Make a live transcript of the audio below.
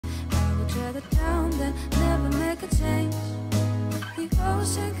rather drown than never make a change. The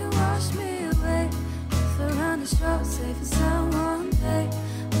ocean can wash me away. If around the shore, safe and sound one day.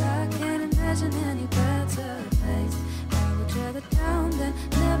 I can't imagine any better place. I would rather drown than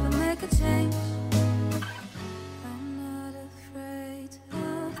never make a change. I'm not afraid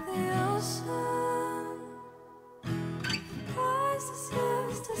of the ocean. Voices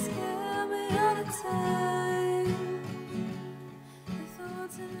used to scare me all the time. If I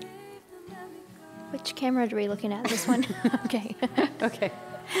want to leave, then let me go. Which camera are we looking at? This one? Okay. Okay.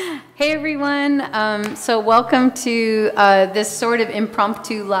 Hey everyone. So welcome to this sort of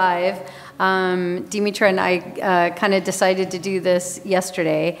impromptu live. Dimitra and I kind of decided to do this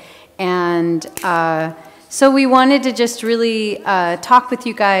yesterday, and so we wanted to just really talk with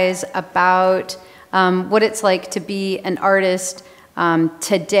you guys about what it's like to be an artist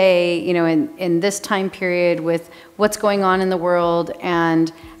today, you know, in this time period with what's going on in the world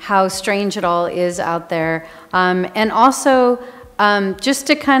and how strange it all is out there, and also just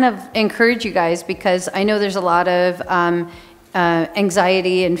to kind of encourage you guys, because I know there's a lot of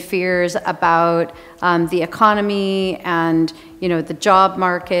anxiety and fears about the economy and, you know, the job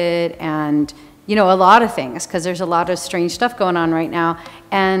market and, you know, a lot of things, because there's a lot of strange stuff going on right now,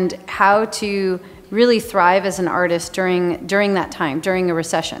 and how to really thrive as an artist during that time, during a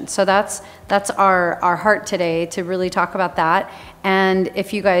recession. So that's our heart today, to really talk about that. And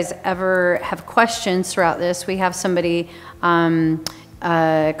if you guys ever have questions throughout this, we have somebody,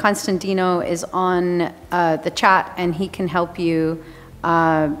 Constantino is on the chat, and he can help you.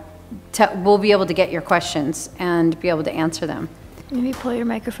 We'll be able to get your questions and be able to answer them. Maybe pull your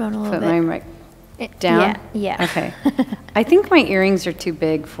microphone a little Put bit. my mic down? Yeah. Okay. I think my earrings are too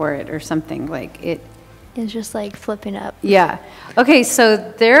big for it or something. Like it. It's just like flipping up. Yeah. Okay, so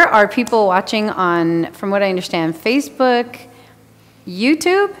there are people watching on, from what I understand, Facebook,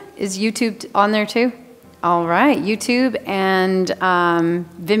 YouTube. Is YouTube on there too? All right, YouTube and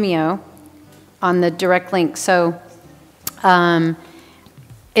Vimeo on the direct link. So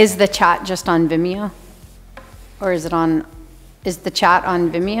is the chat just on Vimeo? Or is the chat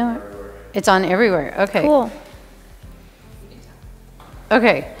on Vimeo? It's on everywhere. Okay. Cool.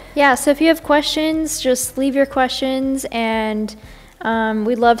 Okay. Yeah, so if you have questions, just leave your questions, and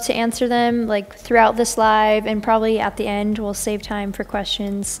we'd love to answer them like throughout this live, and probably at the end we'll save time for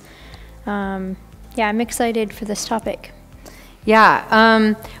questions. Yeah, I'm excited for this topic.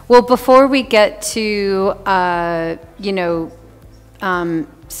 Yeah. Well, before we get to you know,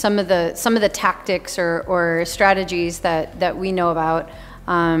 some of the tactics or strategies that we know about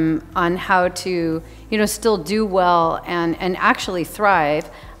on how to, you know, still do well and actually thrive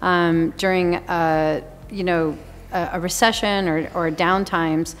during you know, a recession or down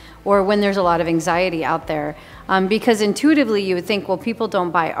times, or when there's a lot of anxiety out there. Because intuitively you would think, well, people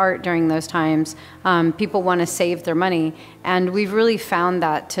don't buy art during those times. People want to save their money. And we've really found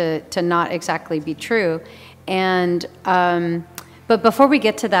that to not exactly be true. And but before we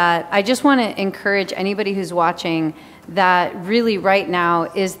get to that, I just want to encourage anybody who's watching that really right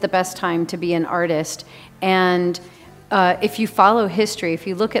now is the best time to be an artist. And if you follow history, if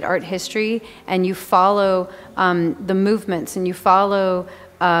you look at art history and you follow the movements, and you follow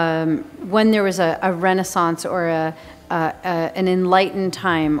when there was a renaissance or an enlightened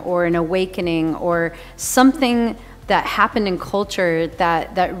time or an awakening or something that happened in culture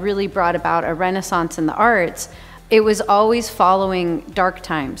that really brought about a renaissance in the arts, it was always following dark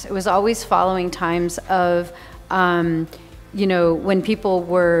times. It was always following times of you know, when people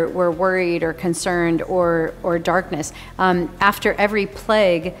were worried or concerned or darkness. After every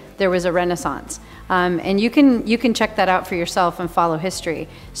plague, there was a renaissance. And you can check that out for yourself and follow history.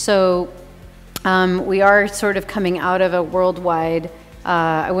 So we are sort of coming out of a worldwide,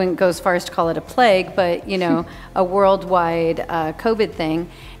 I wouldn't go as far as to call it a plague, but, you know, a worldwide COVID thing.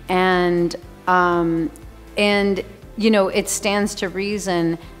 And you know, it stands to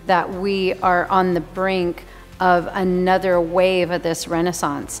reason that we are on the brink of another wave of this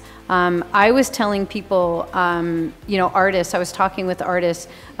renaissance. I was telling people, you know, artists, I was talking with artists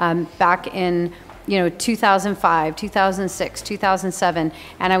back in, you know, 2005, 2006, 2007,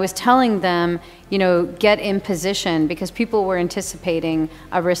 and I was telling them, you know, get in position, because people were anticipating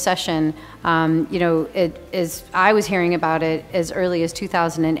a recession. You know, I was hearing about it as early as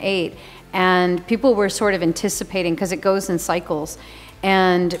 2008, and people were sort of anticipating, because it goes in cycles.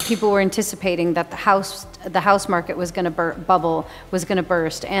 And people were anticipating that the house market was going to bubble, was going to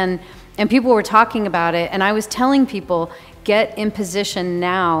burst, and people were talking about it. And I was telling people, get in position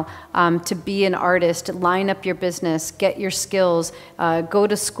now to be an artist, line up your business, get your skills, go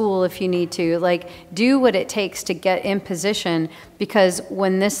to school if you need to, like do what it takes to get in position, because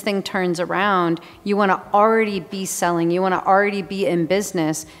when this thing turns around, you want to already be selling, you want to already be in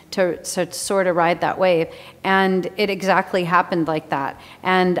business to sort of ride that wave. And it exactly happened like that.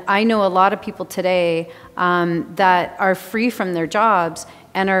 And I know a lot of people today that are free from their jobs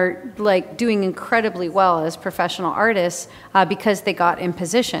and are like doing incredibly well as professional artists because they got in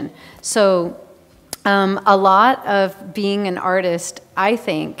position. So a lot of being an artist, I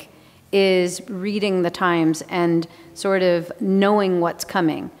think, is reading the times and sort of knowing what's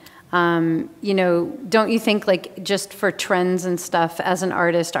coming. You know, don't you think, like, just for trends and stuff as an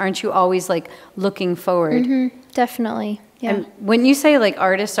artist, aren't you always like looking forward? Mm-hmm. Definitely. Yeah. And when you say like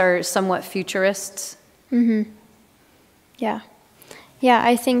artists are somewhat futurists? Mm-hmm. Yeah. Yeah,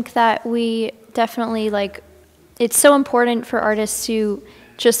 I think that we definitely, like, it's so important for artists to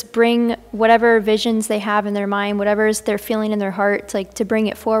just bring whatever visions they have in their mind, whatever they're feeling in their heart, like to bring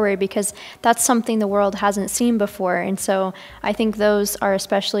it forward, because that's something the world hasn't seen before. And so I think those are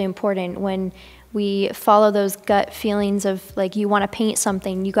especially important when we follow those gut feelings of like, you want to paint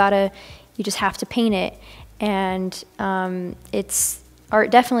something, you just have to paint it. And art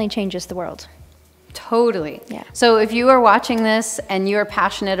definitely changes the world. Totally. Yeah. So if you are watching this and you are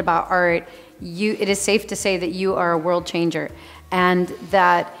passionate about art, it is safe to say that you are a world changer, and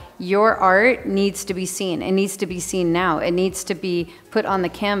that your art needs to be seen. It needs to be seen now. It needs to be put on the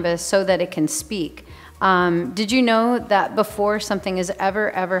canvas so that it can speak. Did you know that before something has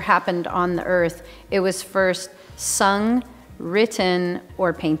ever happened on the earth, it was first sung, written,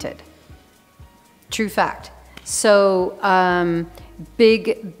 or painted? True fact. So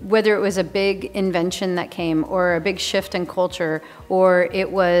whether it was a big invention that came, or a big shift in culture, or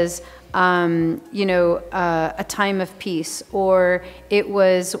it was a time of peace, or it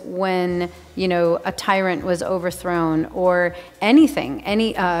was when a tyrant was overthrown, or anything,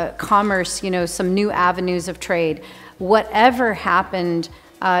 any commerce, some new avenues of trade, whatever happened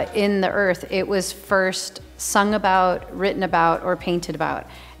in the earth, it was first sung about, written about, or painted about.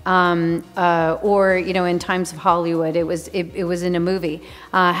 Or in times of Hollywood, it was in a movie.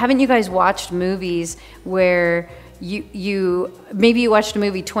 Haven't you guys watched movies where you maybe you watched a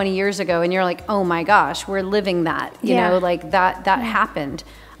movie 20 years ago and you're like, oh my gosh, we're living that, you know, like that happened.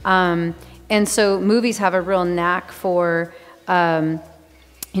 And so movies have a real knack for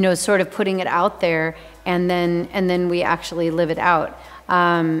sort of putting it out there, and then we actually live it out.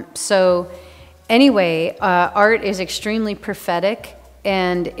 So anyway, art is extremely prophetic.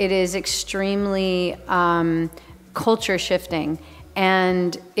 And it is extremely culture shifting,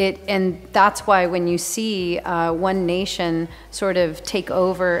 and that's why when you see one nation sort of take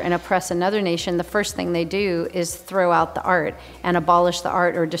over and oppress another nation, the first thing they do is throw out the art and abolish the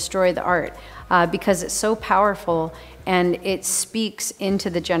art or destroy the art, because it's so powerful and it speaks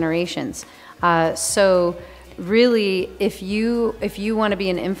into the generations. So really, if you want to be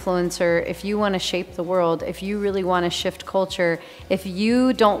an influencer, if you want to shape the world, if you really want to shift culture, if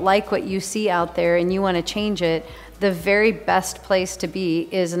you don't like what you see out there and you want to change it, the very best place to be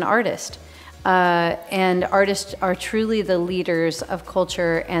is an artist. And artists are truly the leaders of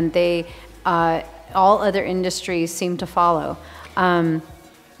culture, and they all other industries seem to follow.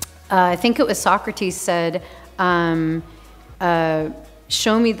 I think it was Socrates said,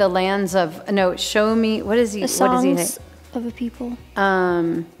 show me the lands of, no, show me, what is he? The songs of a people.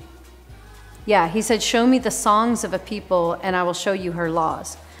 Yeah, he said, show me the songs of a people and I will show you her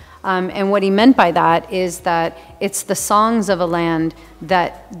laws. And what he meant by that is that it's the songs of a land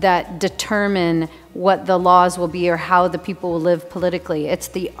that determine what the laws will be or how the people will live politically. It's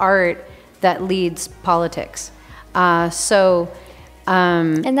the art that leads politics. And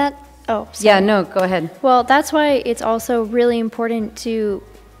that, oh, sorry. Yeah, no, go ahead. Well, that's why it's also really important to,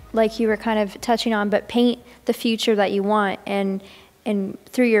 like you were kind of touching on, but paint the future that you want, and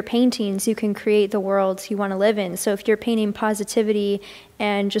through your paintings you can create the world you want to live in. So if you're painting positivity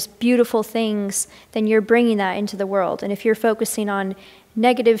and just beautiful things, then you're bringing that into the world. And if you're focusing on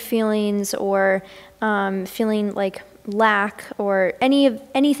negative feelings or feeling like lack or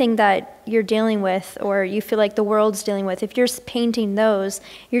anything that you're dealing with or you feel like the world's dealing with, if you're painting those,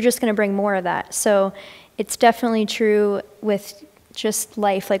 you're just going to bring more of that. So it's definitely true with just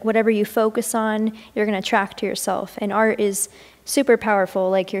life. Like whatever you focus on, you're going to attract to yourself. And art is super powerful,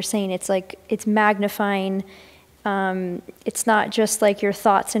 like you're saying. It's like, it's magnifying. It's not just like your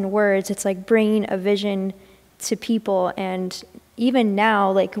thoughts and words. It's like bringing a vision to people. And even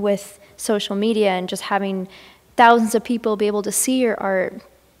now, like with social media and just having thousands of people be able to see your art,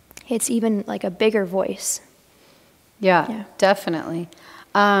 it's even like a bigger voice. Yeah, definitely.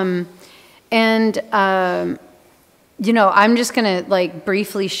 And you know, I'm just going to like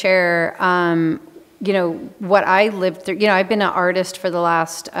briefly share, you know, what I lived through. You know, I've been an artist for the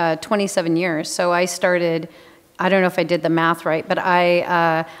last 27 years. So I started, I don't know if I did the math right, but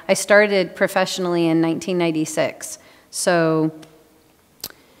I started professionally in 1996. So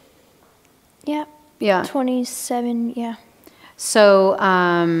Yeah. yeah. 27, yeah. So,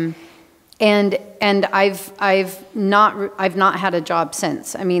 and I've not had a job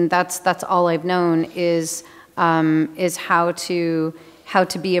since. I mean, that's all I've known is how to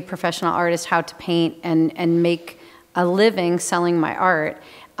be a professional artist, how to paint and make a living selling my art,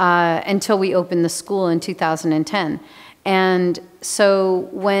 until we opened the school in 2010. And so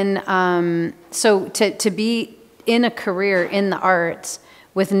so to be in a career in the arts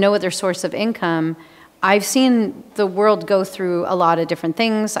with no other source of income, I've seen the world go through a lot of different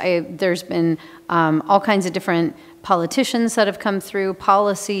things. There's been all kinds of different politicians that have come through,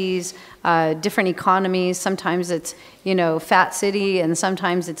 policies, different economies. Sometimes it's, you know, fat city, and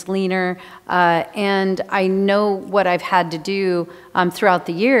sometimes it's leaner. And I know what I've had to do throughout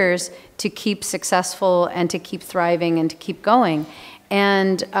the years to keep successful and to keep thriving and to keep going.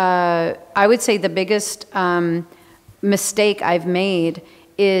 And I would say the biggest mistake I've made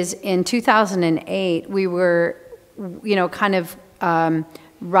is in 2008, we were, you know, kind of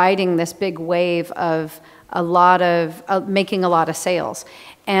riding this big wave of making a lot of sales.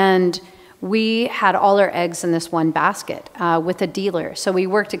 And we had all our eggs in this one basket with a dealer. So we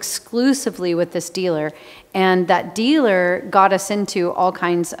worked exclusively with this dealer. And that dealer got us into all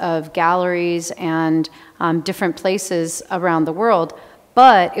kinds of galleries and different places around the world.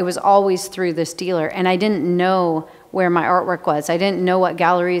 But it was always through this dealer. And I didn't know where my artwork was. I didn't know what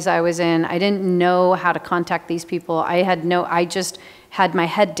galleries I was in. I didn't know how to contact these people. I just had my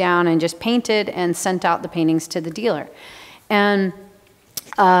head down and just painted and sent out the paintings to the dealer. And,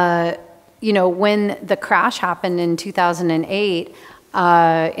 you know, when the crash happened in 2008, in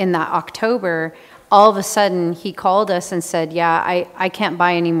that October, all of a sudden he called us and said, yeah, I can't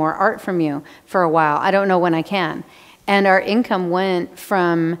buy any more art from you for a while. I don't know when I can. And our income went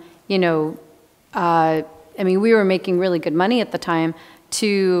from, you know, I mean, we were making really good money at the time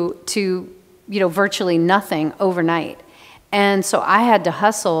to you know, virtually nothing overnight. And so I had to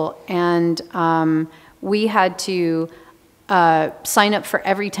hustle, and we had to sign up for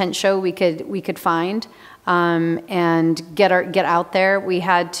every tent show we could find, and get out there. We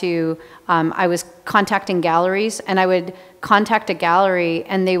had to. I was contacting galleries, and I would contact a gallery,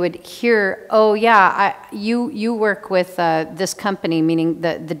 and they would hear, "Oh yeah, you work with this company," meaning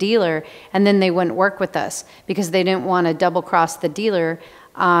the dealer, and then they wouldn't work with us because they didn't want to double cross the dealer.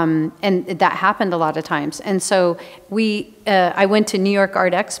 And that happened a lot of times. And so I went to New York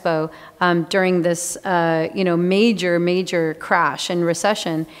Art Expo during this, you know, major crash and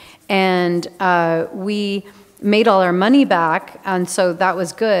recession, and we made all our money back, and so that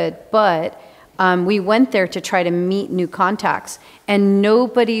was good. But we went there to try to meet new contacts, and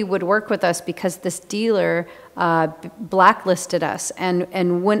nobody would work with us because this dealer blacklisted us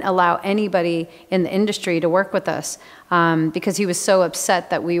and wouldn't allow anybody in the industry to work with us, because he was so upset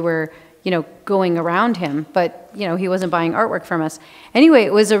that we were, you know, going around him, but, you know, he wasn't buying artwork from us. Anyway,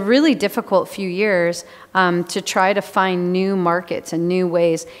 it was a really difficult few years to try to find new markets and new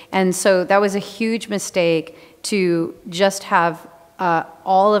ways. And so that was a huge mistake to just have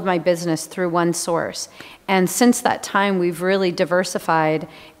all of my business through one source. And since that time, we've really diversified,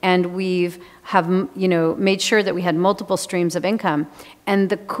 and you know, made sure that we had multiple streams of income. And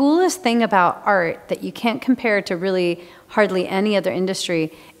the coolest thing about art that you can't compare to really hardly any other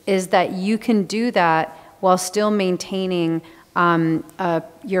industry is that you can do that while still maintaining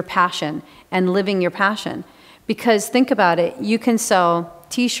your passion and living your passion. Because think about it, you can sell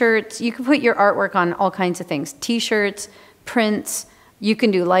t-shirts, you can put your artwork on all kinds of things, t-shirts, prints, you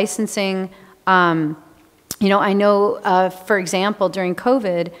can do licensing. You know, I know, for example, during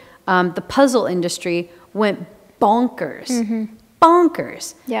COVID, the puzzle industry went bonkers. Mm-hmm.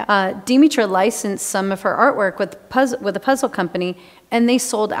 Bonkers. Yeah. Dimitra licensed some of her artwork with a puzzle company, and they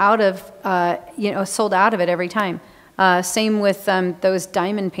sold out of it every time. Same with those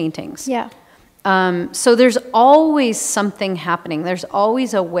diamond paintings. Yeah. So there's always something happening. There's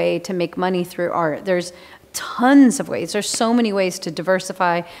always a way to make money through art. There's tons of ways. There's so many ways to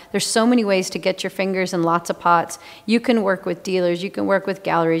diversify. There's so many ways to get your fingers in lots of pots. You can work with dealers. You can work with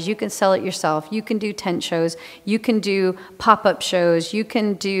galleries. You can sell it yourself. You can do tent shows. You can do pop-up shows. You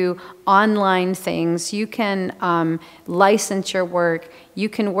can do online things. You can license your work. You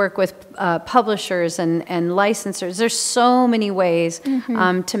can work with publishers and licensors. There's so many ways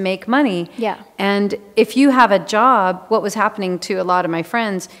to make money. Yeah. And if you have a job, what was happening to a lot of my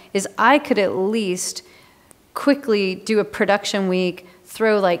friends is I could at least quickly do a production week,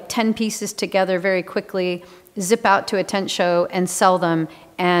 throw like 10 pieces together very quickly, zip out to a tent show and sell them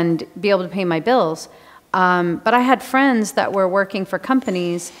and be able to pay my bills. But I had friends that were working for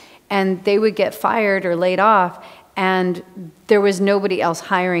companies and they would get fired or laid off, and there was nobody else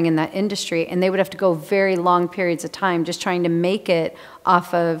hiring in that industry, and they would have to go very long periods of time just trying to make it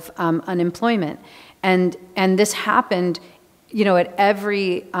off of unemployment. And this happened, you know, at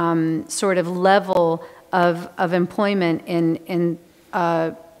every sort of level of employment in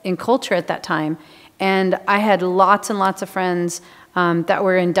culture at that time. And I had lots and lots of friends that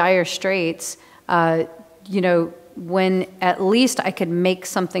were in dire straits, you know, when at least I could make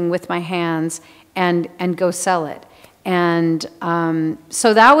something with my hands and go sell it. And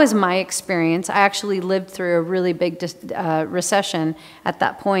so that was my experience. I actually lived through a really big recession at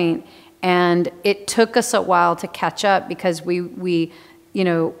that point, and it took us a while to catch up because we you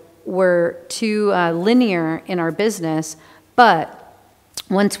know, were too linear in our business. But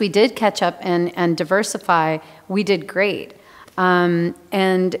once we did catch up and diversify, we did great.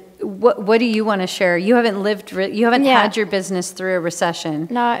 And what do you want to share? You haven't lived, you haven't had your business through a recession.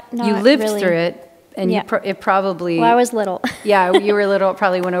 Not you lived really. through it, and it probably. Well, I was little. Yeah, you were little. It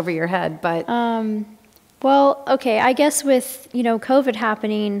probably went over your head, but. Well, okay. I guess with, you know, COVID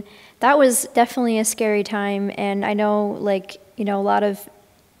happening, that was definitely a scary time, and I know, like, you know, a lot of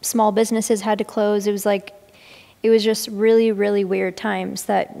small businesses had to close. It was just really, really weird times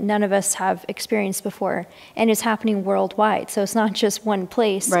that none of us have experienced before. And it's happening worldwide. So it's not just one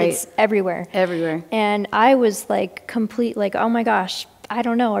place, right. It's everywhere. Everywhere. And I was like oh my gosh, I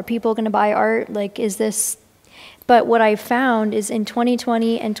don't know, are people gonna buy art? Like, is this? But what I found is in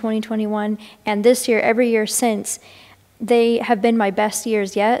 2020 and 2021, and this year, every year since, they have been my best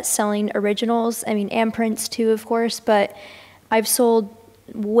years yet, selling originals, I mean, and prints too, of course, but I've sold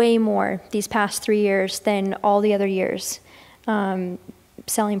way more these past 3 years than all the other years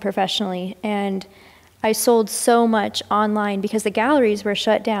selling professionally. And I sold so much online because the galleries were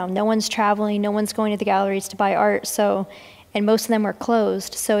shut down. No one's traveling, no one's going to the galleries to buy art, so, and most of them were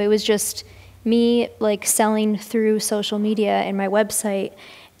closed. So it was just me like selling through social media and my website,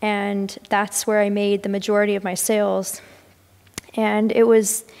 and that's where I made the majority of my sales. And it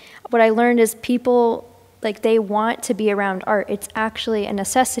was, what I learned is people, like, they want to be around art. It's actually a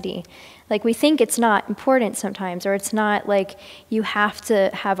necessity. Like, we think it's not important sometimes, or it's not like you have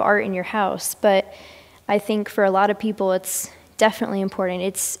to have art in your house, but I think for a lot of people it's definitely important.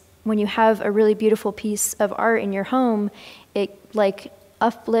 It's when you have a really beautiful piece of art in your home, it like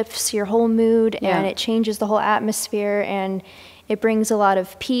uplifts your whole mood, and it changes the whole atmosphere, and it brings a lot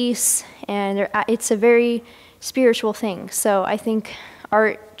of peace, and it's a very spiritual thing. So I think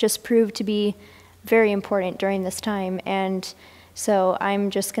art just proved to be very important during this time, and so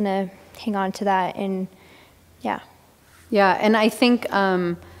I'm just gonna hang on to that. And yeah, and I think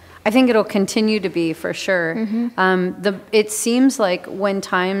it'll continue to be, for sure. It seems like when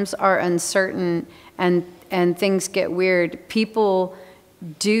times are uncertain and things get weird, people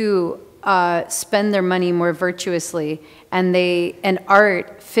do spend their money more virtuously, and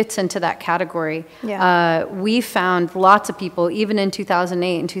art fits into that category. We found lots of people, even in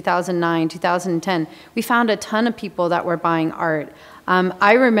 2008 and 2009, 2010, we found a ton of people that were buying art.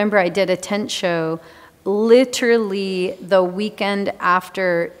 I remember I did a tent show literally the weekend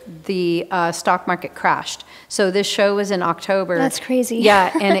after the stock market crashed. So this show was in October. That's crazy.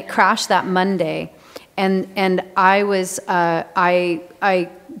 Yeah, and it crashed that Monday. And I was, I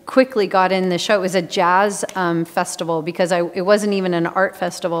quickly got in the show. It was a jazz festival, because it wasn't even an art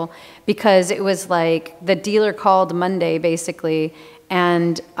festival, because it was like the dealer called Monday basically,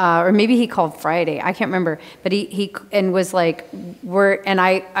 and or maybe he called Friday, I can't remember, but he and was like,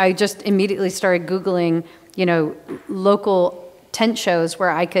 I just immediately started Googling, you know, local tent shows where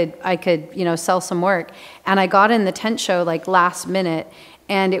I could, you know, sell some work. And I got in the tent show like last minute,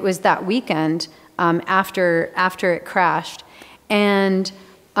 and it was that weekend after it crashed. And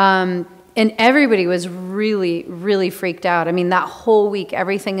everybody was really, really freaked out. I mean, that whole week,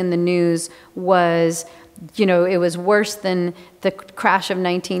 everything in the news was you know, it was worse than the crash of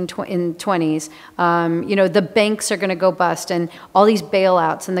 1920s. You know, the banks are going to go bust, and all these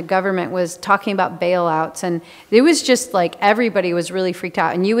bailouts, and the government was talking about bailouts, and it was just like everybody was really freaked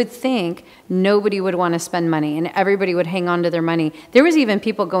out. And you would think nobody would want to spend money, and everybody would hang on to their money. There was even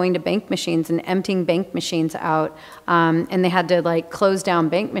people going to bank machines and emptying bank machines out, and they had to like close down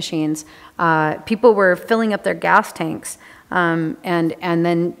bank machines. People were filling up their gas tanks. And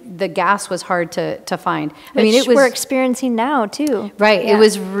then the gas was hard to find. Which I mean, it was, we're experiencing now too. right. Yeah. It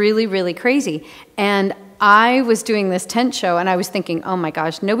was really, really crazy. And I was doing this tent show, and I was thinking, oh my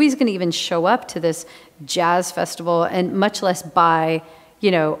gosh, nobody's going to even show up to this jazz festival, and much less buy,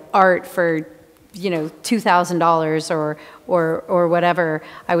 you know, art for, you know, $2,000 or whatever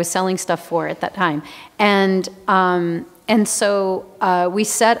I was selling stuff for at that time. And so we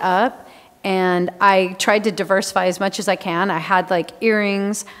set up. And I tried to diversify as much as I can. I had like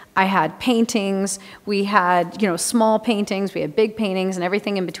earrings, I had paintings, we had, you know, small paintings, we had big paintings and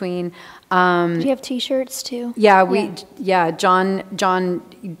everything in between. Do you have t-shirts too? Yeah, John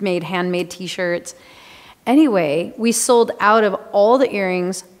made handmade t-shirts. Anyway, we sold out of all the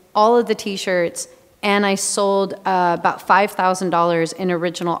earrings, all of the t-shirts, and I sold about $5,000 in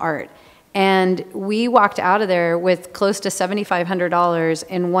original art. And we walked out of there with close to $7,500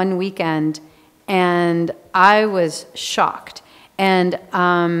 in one weekend, and I was shocked. And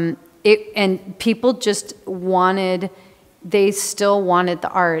people just wanted, they still wanted the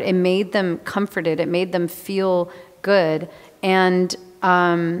art. It made them comforted. It made them feel good. And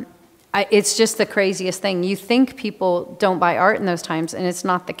it's just the craziest thing. You think people don't buy art in those times, and it's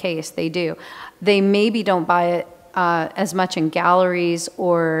not the case. They do. They maybe don't buy it as much in galleries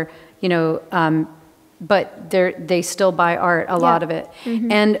or, you know, but they still buy art, a lot of it.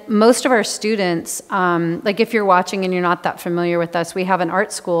 Mm-hmm. And most of our students, like if you're watching and you're not that familiar with us, we have an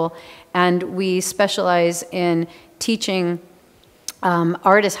art school, and we specialize in teaching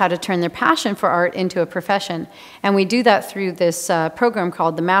artists how to turn their passion for art into a profession. And we do that through this program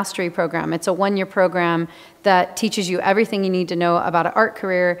called the Mastery Program. It's a one-year program that teaches you everything you need to know about an art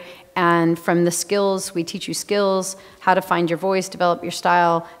career. And from the skills, we teach you skills, how to find your voice, develop your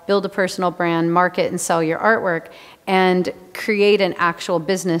style, build a personal brand, market and sell your artwork, and create an actual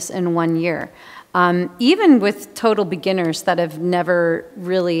business in 1 year. Even with total beginners that have never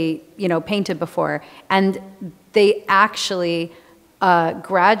really, you know, painted before, and they actually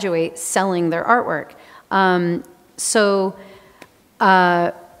graduate selling their artwork.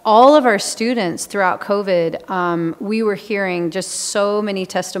 All of our students throughout COVID, we were hearing just so many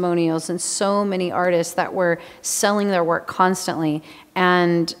testimonials and so many artists that were selling their work constantly.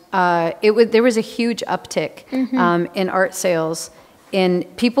 And there was a huge uptick in art sales.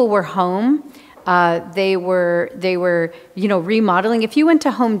 People were home. They were, you know, remodeling. If you went to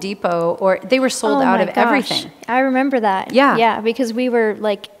Home Depot, or they were sold out of everything. I remember that. Yeah. Yeah, because we were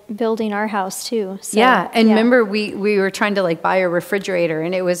like building our house too. So, yeah, and remember we were trying to like buy a refrigerator,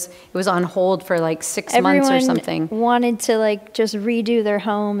 and it was on hold for like 6 months or something. Everyone wanted to like just redo their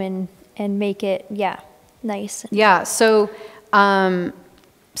home and make it nice. Yeah, so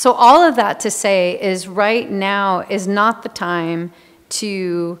all of that to say is right now is not the time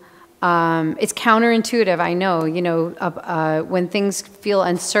to. It's counterintuitive, I know. You know, when things feel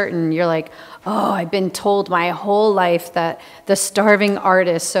uncertain, you're like, oh, I've been told my whole life that the starving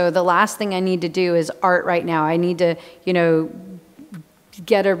artist, so the last thing I need to do is art right now. I need to, you know,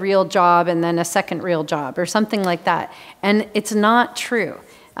 get a real job and then a second real job or something like that. And it's not true.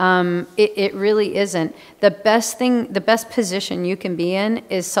 It really isn't. The best position you can be in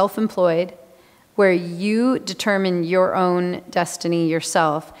is self-employed, where you determine your own destiny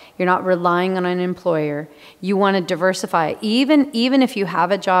yourself. You're not relying on an employer. You want to diversify. Even if you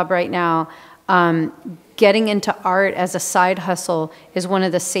have a job right now, getting into art as a side hustle is one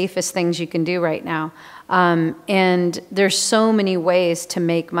of the safest things you can do right now. And there's so many ways to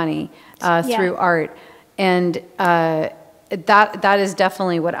make money through art. And that is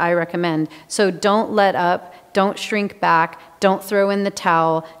definitely what I recommend. So don't let up. Don't shrink back. Don't throw in the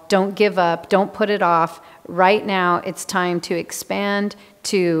towel. Don't give up. Don't put it off. Right now, it's time to expand,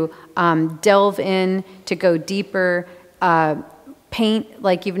 to delve in, to go deeper, paint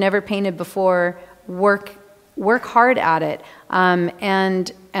like you've never painted before, work hard at it,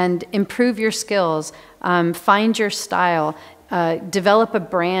 and improve your skills, find your style, develop a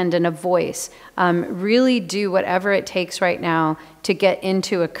brand and a voice. Really do whatever it takes right now to get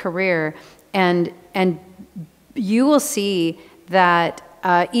into a career, and you will see that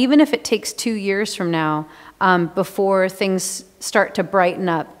even if it takes 2 years from now, before things start to brighten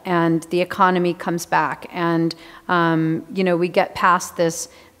up and the economy comes back and you know, we get past this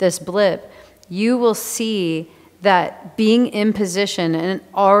blip, you will see that being in position and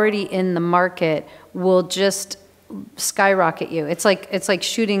already in the market will just skyrocket you. It's like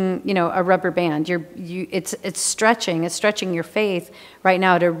shooting, a rubber band. It's stretching your faith right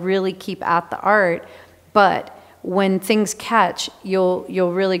now to really keep at the art, but when things catch, you'll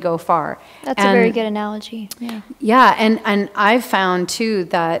really go far. That's a very good analogy. Yeah. Yeah, and I've found too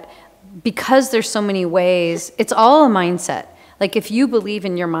that because there's so many ways, it's all a mindset. Like if you believe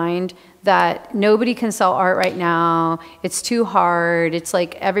in your mind that nobody can sell art right now, it's too hard, it's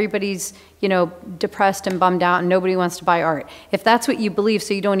like everybody's, depressed and bummed out and nobody wants to buy art. If that's what you believe,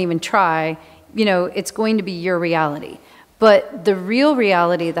 so you don't even try, it's going to be your reality. But the real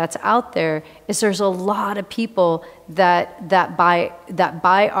reality that's out there is there's a lot of people that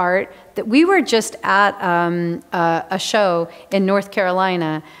buy art. That we were just at a show in North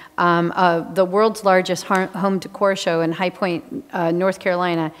Carolina, the world's largest home decor show in High Point, North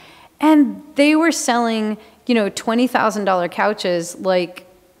Carolina, and they were selling $20,000 couches like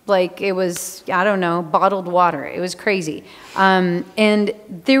it was, I don't know, bottled water. It was crazy, and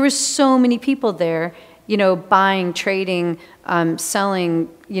there was so many people there. Buying, trading, selling,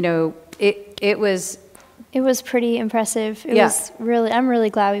 it was pretty impressive. I'm really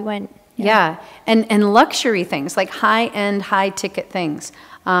glad we went. Yeah. And luxury things, like high-end, high-ticket things,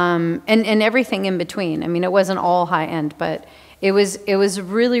 and everything in between. I mean, it wasn't all high-end, but it was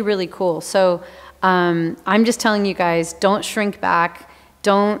really, really cool. So I'm just telling you guys, don't shrink back.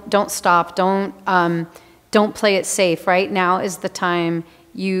 Don't stop. Don't play it safe. Right now is the time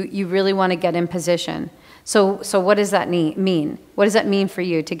you really want to get in position. So what does that mean? What does that mean for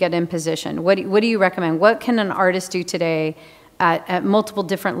you to get in position? What do you recommend? What can an artist do today at multiple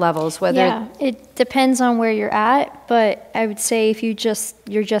different levels? It depends on where you're at, but I would say if you're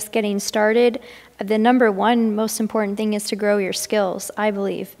just getting started, the number one most important thing is to grow your skills, I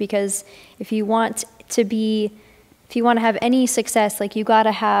believe, because if you want to have any success, like you got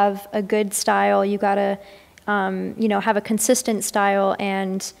to have a good style, you got to have a consistent style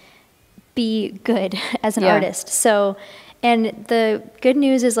and be good as an artist. So, and the good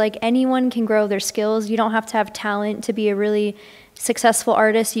news is like anyone can grow their skills. You don't have to have talent to be a really successful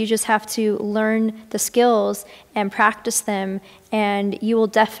artist. You just have to learn the skills and practice them, and you will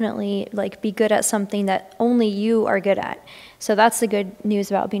definitely like be good at something that only you are good at. So that's the good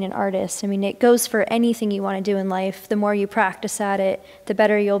news about being an artist. I mean, it goes for anything you want to do in life. The more you practice at it, the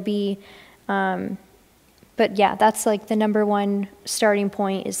better you'll be. But yeah, that's like the number one starting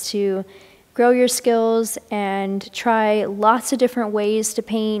point, is to grow your skills and try lots of different ways to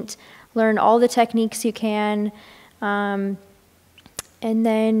paint, learn all the techniques you can. And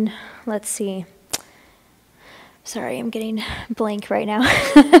then, let's see. Sorry, I'm getting blank right now.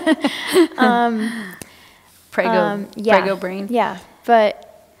 Prego brain. Yeah,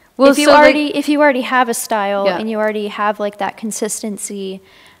 but if you already have a style and you already have like that consistency,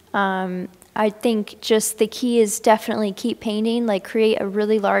 I think just the key is definitely keep painting, like create a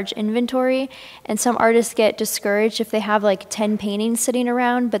really large inventory. And some artists get discouraged if they have like 10 paintings sitting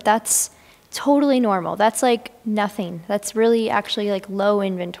around, but that's totally normal. That's like nothing. That's really actually like low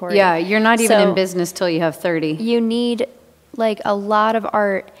inventory. Yeah, you're not even in business till you have 30. You need like a lot of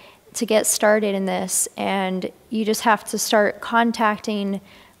art to get started in this, and you just have to start contacting,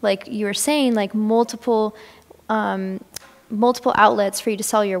 like you were saying, like multiple outlets for you to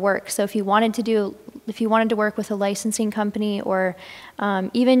sell your work. So if you wanted to work with a licensing company, or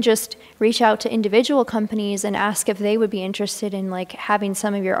even just reach out to individual companies and ask if they would be interested in like having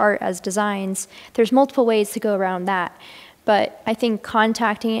some of your art as designs, there's multiple ways to go around that. But I think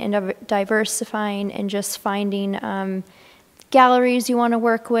contacting and diversifying and just finding galleries you want to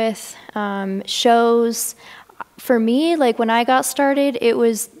work with, shows. For me, like when I got started,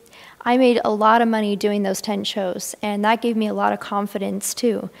 I made a lot of money doing those tent shows, and that gave me a lot of confidence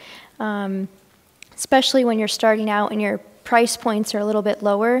too. Especially when you're starting out and your price points are a little bit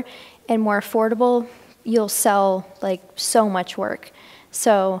lower and more affordable, you'll sell like so much work.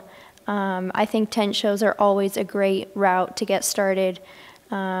 So I think tent shows are always a great route to get started.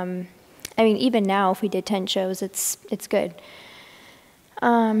 I mean, even now, if we did tent shows, it's good.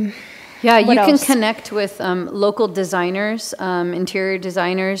 Yeah, you can connect with local designers, interior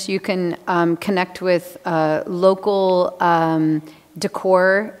designers. You can connect with local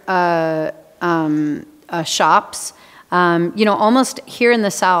decor shops. Almost here in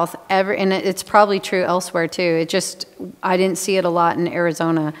the South, and it's probably true elsewhere too. I didn't see it a lot in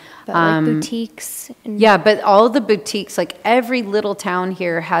Arizona. But like boutiques. Yeah, but all the boutiques, like every little town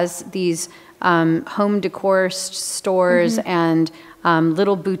here has these home decor stores and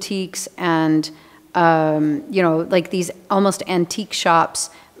little boutiques and, like these almost antique shops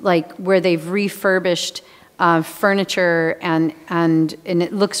like where they've refurbished furniture and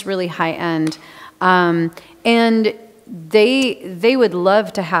it looks really high end. And they would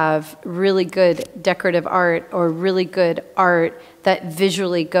love to have really good decorative art or really good art that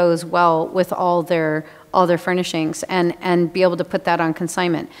visually goes well with all their furnishings and be able to put that on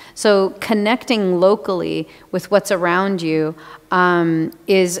consignment. So connecting locally with what's around you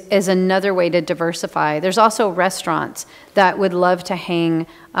is another way to diversify. There's also restaurants that would love to hang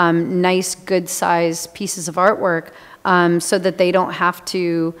nice, good size pieces of artwork so that they don't have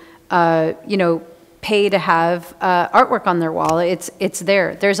to, pay to have artwork on their wall. It's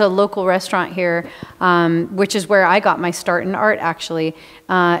there. There's a local restaurant here, which is where I got my start in art, actually.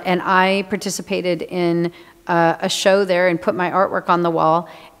 And I participated in a show there and put my artwork on the wall.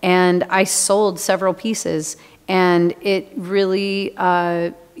 And I sold several pieces. And it really,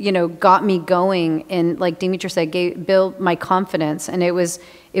 got me going. And like Dimitra said, built my confidence. And it was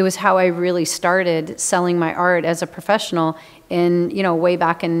how I really started selling my art as a professional in, way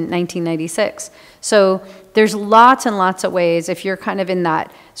back in 1996. So there's lots and lots of ways. If you're kind of in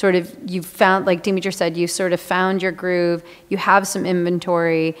that sort of, you've found, like Dimitra said, you've sort of found your groove, you have some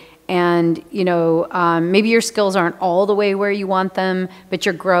inventory, and maybe your skills aren't all the way where you want them, but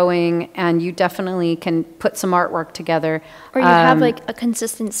you're growing, and you definitely can put some artwork together. Or you have like a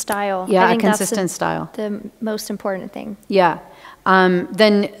consistent style. Yeah, I think a consistent that's style. The most important thing. Yeah.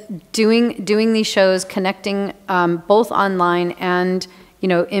 Then doing these shows, connecting both online and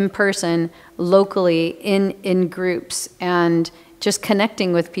in person, locally, in groups, and just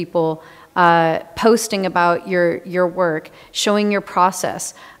connecting with people, posting about your work, showing your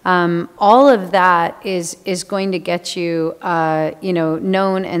process. All of that is going to get you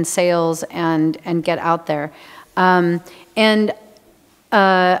known and sales and get out there. And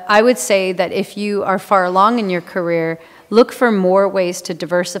I would say that if you are far along in your career, look for more ways to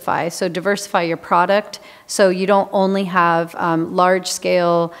diversify. So diversify your product, so you don't only have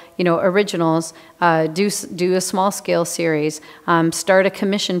large-scale, originals. Do a small-scale series. Start a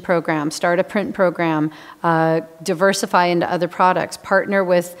commission program. Start a print program. Diversify into other products. Partner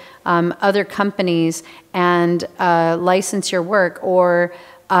with other companies and license your work, or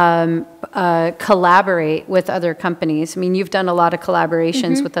collaborate with other companies. I mean, you've done a lot of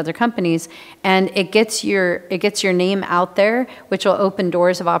collaborations with other companies, and it gets your name out there, which will open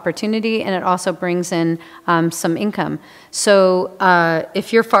doors of opportunity, and it also brings in some income. So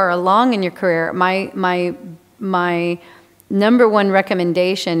if you're far along in your career, my number one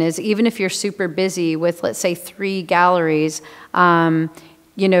recommendation is, even if you're super busy with, let's say, 3 galleries,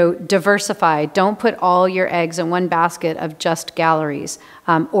 diversify. Don't put all your eggs in one basket of just galleries,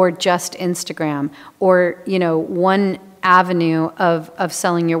 or just Instagram, or, one avenue of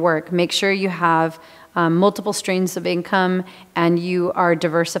selling your work. Make sure you have multiple streams of income and you are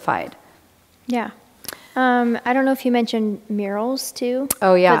diversified. Yeah. I don't know if you mentioned murals too.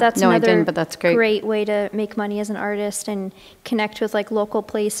 Oh yeah, but that's no, I another didn't, but that's great. Great way to make money as an artist and connect with like local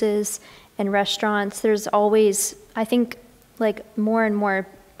places and restaurants. There's always, I think, like more and more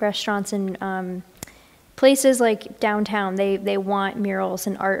restaurants and places like downtown, they want murals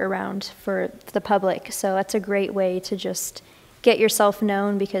and art around for the public. So that's a great way to just get yourself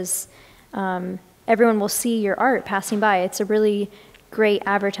known, because everyone will see your art passing by. It's a really great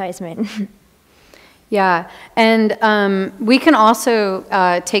advertisement. Yeah, and we can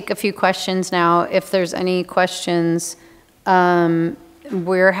also take a few questions now. If there's any questions,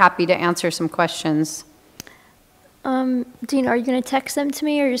 we're happy to answer some questions. Dean, are you going to text them to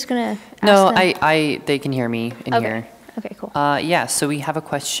me, or are you just going to ask No, them? they can hear me in here. Okay, cool. Yeah, so we have a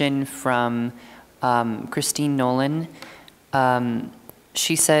question from Christine Nolan.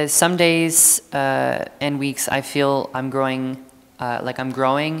 She says, some days and weeks I feel I'm growing,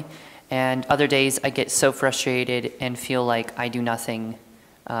 and other days I get so frustrated and feel like I do nothing.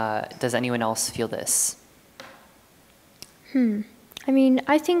 Does anyone else feel this? I mean,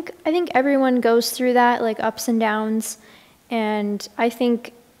 I think everyone goes through that, like ups and downs, and I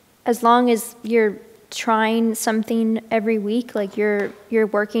think as long as you're trying something every week, like you're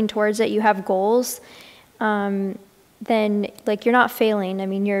working towards it, you have goals, then like you're not failing. I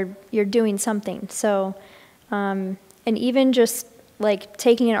mean, you're doing something. So, and even just like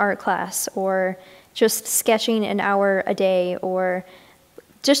taking an art class, or just sketching an hour a day, or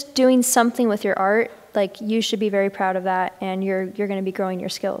just doing something with your art, like you should be very proud of that, and you're going to be growing your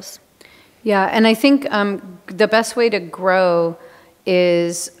skills. Yeah, and I think the best way to grow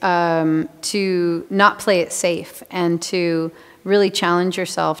is to not play it safe, and to really challenge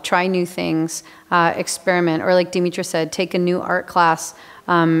yourself, try new things, experiment, or like Dimitra said, take a new art class,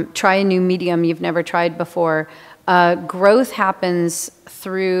 try a new medium you've never tried before. growth happens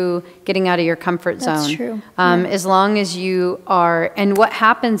through getting out of your comfort zone. That's true. As long as you are, and what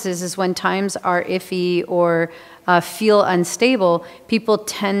happens is when times are iffy or feel unstable, people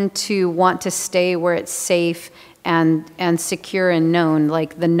tend to want to stay where it's safe and secure and known,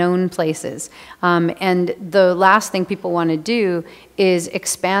 like the known places. And the last thing people want to do is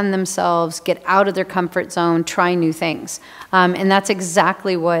expand themselves, get out of their comfort zone, try new things. And that's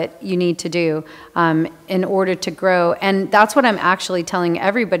exactly what you need to do in order to grow. And that's what I'm actually telling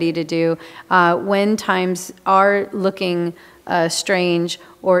everybody to do when times are looking strange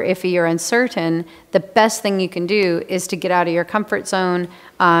or iffy or uncertain. The best thing you can do is to get out of your comfort zone,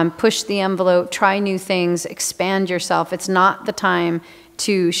 push the envelope, try new things, expand yourself. It's not the time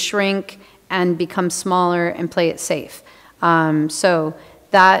to shrink and become smaller and play it safe. So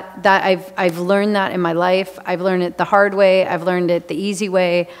that I've learned that in my life. I've learned it the hard way. I've learned it the easy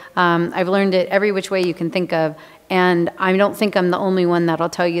way. I've learned it every which way you can think of. And I don't think I'm the only one that'll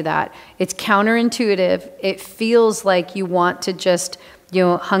tell you that. It's counterintuitive. It feels like you want to just,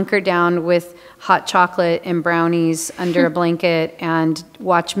 hunker down with hot chocolate and brownies under a blanket and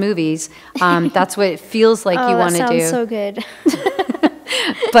watch movies. That's what it feels like you want to do. That sounds so good.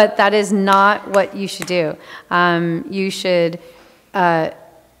 But that is not what you should do. You should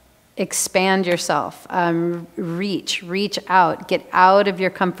expand yourself, reach out, get out of your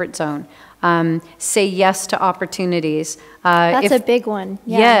comfort zone. Say yes to opportunities. That's a big one.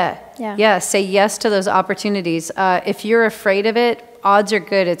 Yeah. Say yes to those opportunities. If you're afraid of it, odds are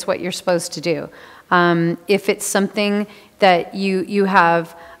good it's what you're supposed to do. If it's something that you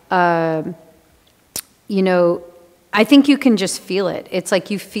have, I think you can just feel it. It's like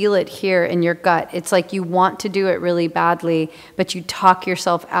you feel it here in your gut. It's like you want to do it really badly, but you talk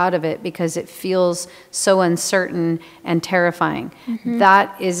yourself out of it because it feels so uncertain and terrifying. Mm-hmm.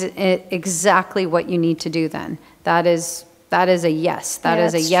 That is exactly what you need to do then. That is a yes. That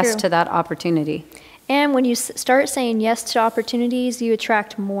is a yes true. To that opportunity. And when you start saying yes to opportunities, you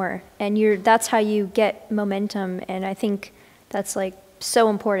attract more. And that's how you get momentum. And I think that's like so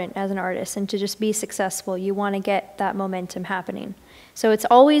important as an artist, and to just be successful, you want to get that momentum happening. So it's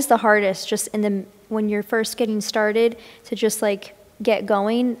always the hardest, just when you're first getting started, to just like get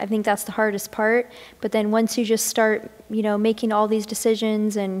going. I think that's the hardest part. But then once you just start, making all these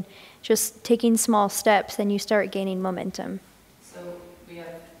decisions and just taking small steps, then you start gaining momentum. So we have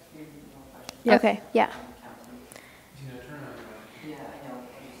one question. Yep. Okay, yeah.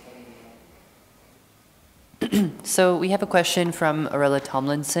 So we have a question from Arella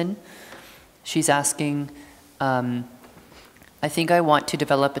Tomlinson. She's asking, I think I want to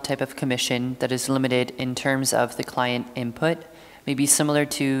develop a type of commission that is limited in terms of the client input, maybe similar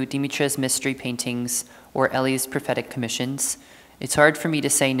to Dimitra's mystery paintings or Ellie's prophetic commissions. It's hard for me to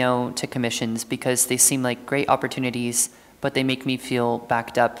say no to commissions because they seem like great opportunities, but they make me feel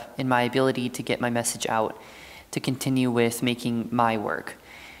backed up in my ability to get my message out, to continue with making my work.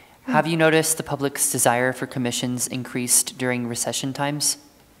 Have you noticed the public's desire for commissions increased during recession times?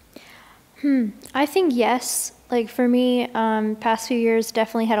 I think yes. Like for me, past few years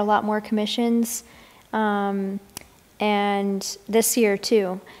definitely had a lot more commissions, and this year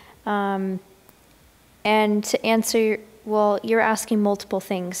too. And to answer, well, you're asking multiple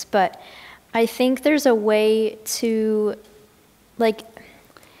things, but I think there's a way to,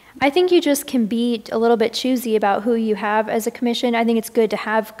 I think you just can be a little bit choosy about who you have as a commission. I think it's good to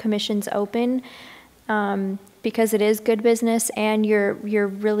have commissions open because it is good business, and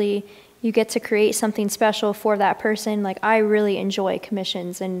you get to create something special for that person. Like I really enjoy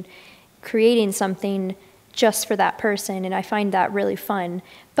commissions and creating something just for that person, and I find that really fun.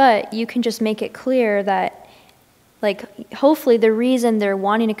 But you can just make it clear that, hopefully the reason they're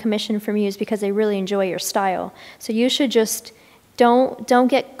wanting a commission from you is because they really enjoy your style. So you should just don't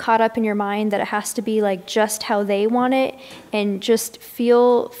get caught up in your mind that it has to be just how they want it, and just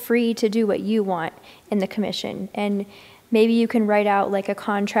feel free to do what you want in the commission. And maybe you can write out a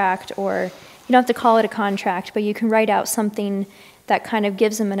contract, or you don't have to call it a contract, but you can write out something that kind of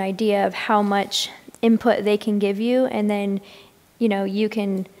gives them an idea of how much input they can give you, and then you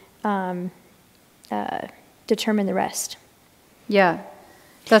can determine the rest. Yeah,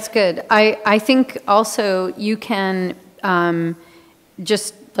 that's good. I think also you can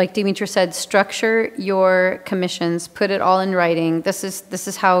just like Dimitra said, structure your commissions, put it all in writing. This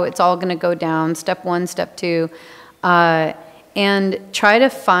is how it's all going to go down. Step 1, step 2, and try to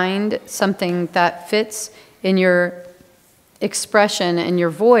find something that fits in your expression and your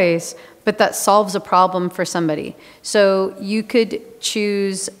voice, but that solves a problem for somebody. So you could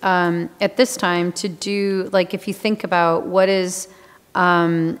choose at this time to do, if you think about what is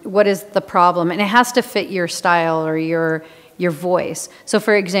what is the problem, and it has to fit your style or your voice. So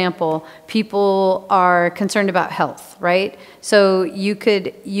for example, people are concerned about health, right? So you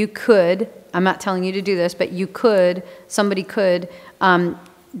could, I'm not telling you to do this, but somebody could,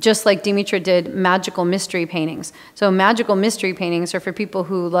 just like Dimitra did, magical mystery paintings. So magical mystery paintings are for people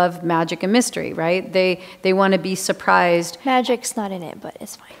who love magic and mystery, right? They want to be surprised. Magic's not in it, but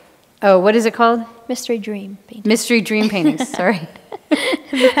it's fine. Oh, what is it called? Mystery dream painting. Mystery dream paintings, sorry.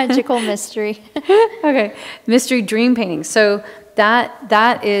 Magical mystery. Okay, mystery dream paintings. So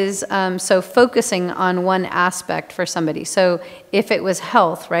that is so focusing on one aspect for somebody. So if it was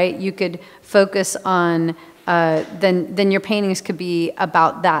health, right, you could focus on, then your paintings could be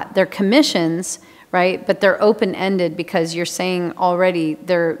about that. They're commissions, right, but they're open-ended because you're saying already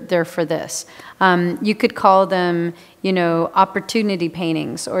they're for this. You could call them, you know, opportunity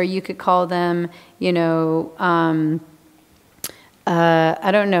paintings, or you could call them, you know,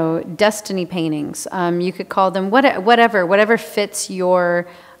 I don't know, destiny paintings. You could call them whatever fits your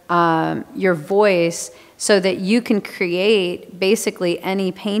voice, so that you can create basically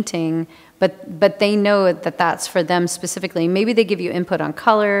any painting, but they know that that's for them specifically. Maybe they give you input on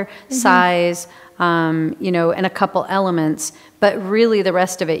color, size, you know, and a couple elements, but really the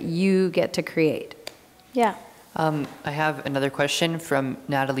rest of it you get to create. Yeah. I have another question from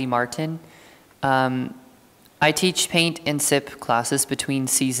Natalie Martin. I teach paint and sip classes between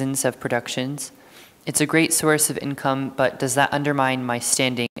seasons of productions. It's a great source of income, but does that undermine my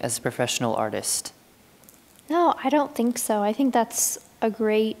standing as a professional artist? No, I don't think so. I think that's a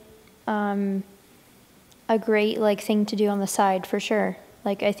great like thing to do on the side for sure.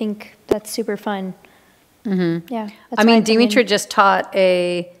 Like, I think that's super fun. Mm-hmm. Yeah. I mean, Dimitra just taught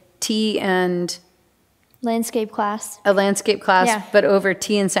a tea and landscape class. A landscape class, Yeah. but over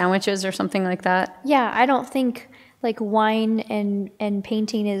tea and sandwiches or something like that. Yeah, I don't think like wine and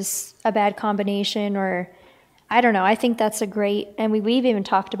painting is a bad combination, or I don't know. I think that's a great, and we've even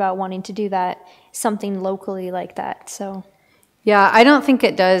talked about wanting to do that, something locally like that. So yeah, I don't think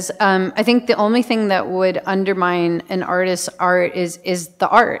it does. I think the only thing that would undermine an artist's art is the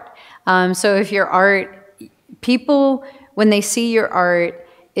art. So if your art, people, when they see your art,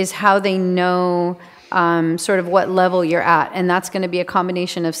 is how they know sort of what level you're at. And that's going to be a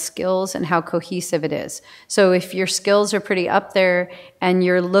combination of skills and how cohesive it is. So if your skills are pretty up there and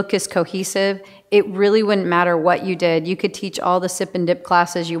your look is cohesive, it really wouldn't matter what you did. You could teach all the sip and dip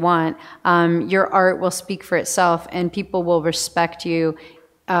classes you want. Your art will speak for itself, and people will respect you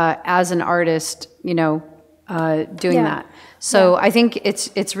as an artist, you know, doing Yeah. that. So Yeah. I think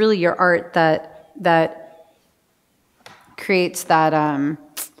it's really your art that creates that,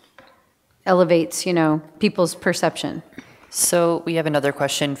 elevates, you know, people's perception. So we have another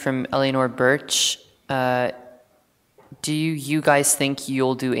question from Eleanor Birch. Do you guys think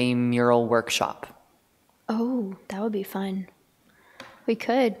you'll do a mural workshop? oh, that would be fun. We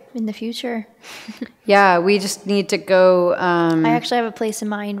could in the future. Yeah, we just need to go. I actually have a place in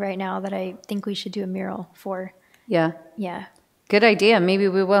mind right now that I think we should do a mural for. Yeah, Yeah. good idea. Maybe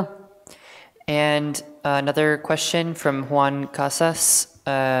we will. And another question from Juan Casas.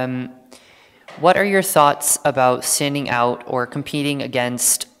 What are your thoughts about standing out or competing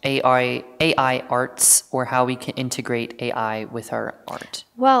against AI arts, or how we can integrate AI with our art?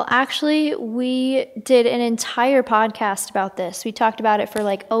 Well, actually, we did an entire podcast about this. We talked about it for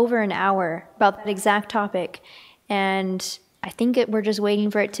like over an hour about that exact topic. And I think we're just waiting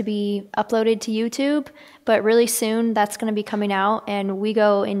for it to be uploaded to YouTube. But really soon, that's going to be coming out. And we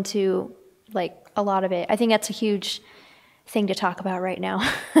go into like a lot of it. I think that's a huge thing to talk about right now.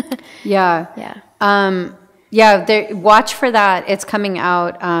 Yeah. Yeah. Yeah, watch for that. It's coming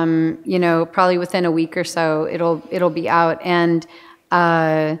out, you know, probably within a week or so. It'll be out, and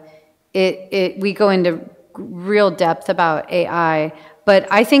we go into real depth about AI. But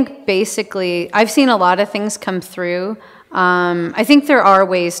I think basically, I've seen a lot of things come through. I think there are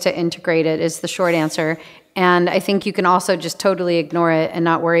ways to integrate it, is the short answer. And I think you can also just totally ignore it and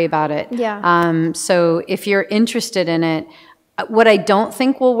not worry about it. Yeah. So if you're interested in it, what I don't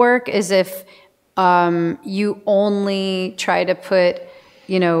think will work is if you only try to put,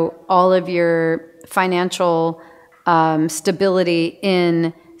 you know, all of your financial stability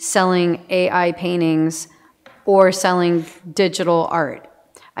in selling AI paintings or selling digital art.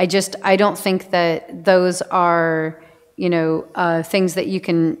 I don't think that those are, you know, things that you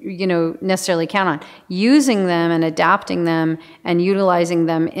can, you know, necessarily count on. Using them and adapting them and utilizing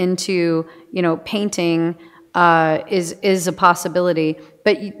them into, you know, painting is a possibility,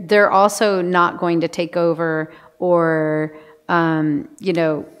 but they're also not going to take over or, you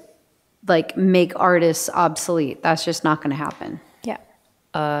know, like make artists obsolete. That's just not going to happen. Yeah.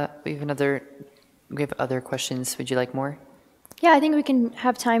 We have other questions. Would you like more? Yeah, I think we can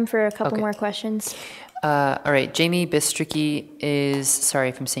have time for a couple Okay. more questions. All right, Jamie Bistricky is, sorry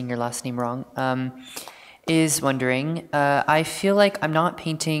if I'm saying your last name wrong, is wondering, I feel like I'm not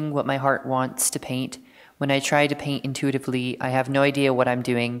painting what my heart wants to paint. When I try to paint intuitively, I have no idea what I'm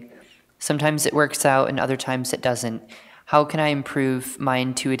doing. Sometimes it works out and other times it doesn't. How can I improve my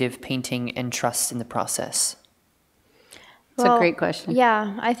intuitive painting and trust in the process? It's a great question.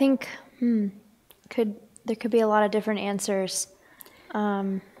 Yeah, I think there could be a lot of different answers.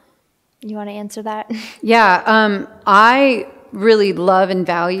 You want to answer that? Yeah, I really love and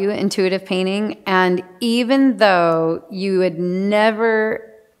value intuitive painting, and even though you would never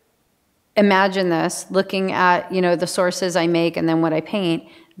imagine this, looking at, the sources I make and then what I paint,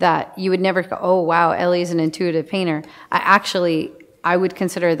 that you would never go, oh wow, Ellie's an intuitive painter. I would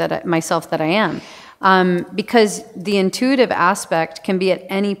consider that myself that I am. Because the intuitive aspect can be at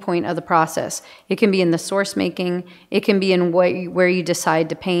any point of the process. It can be in the source making. It can be in where you decide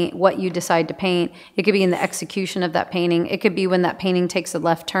to paint, what you decide to paint. It could be in the execution of that painting. It could be when that painting takes a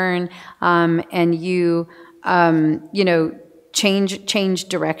left turn and you, change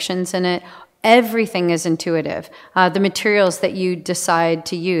directions in it. Everything is intuitive. The materials that you decide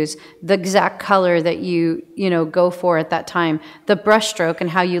to use, the exact color that you go for at that time, the brush stroke and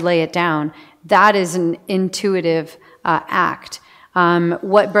how you lay it down. That is an intuitive act.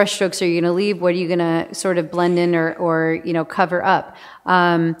 What brush strokes are you going to leave? What are you going to sort of blend in or cover up?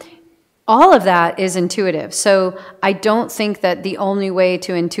 All of that is intuitive. So I don't think that the only way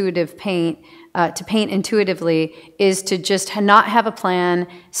to paint intuitively is to just not have a plan,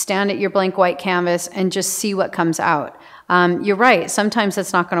 stand at your blank white canvas, and just see what comes out. You're right. Sometimes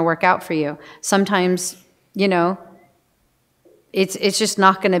that's not going to work out for you. Sometimes, it's just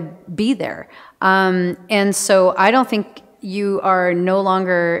not going to be there. And so I don't think you are no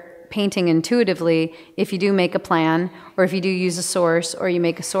longer painting intuitively if you do make a plan, or if you do use a source, or you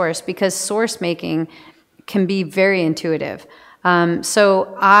make a source, because source making can be very intuitive.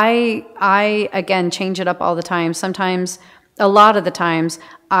 So I again change it up all the time. Sometimes, a lot of the times,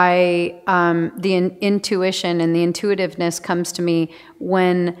 the intuition and the intuitiveness comes to me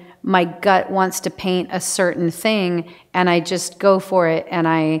when my gut wants to paint a certain thing, and I just go for it, and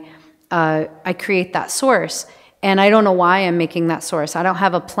I create that source. And I don't know why I'm making that source. I don't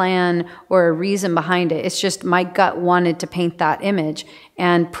have a plan or a reason behind it. It's just my gut wanted to paint that image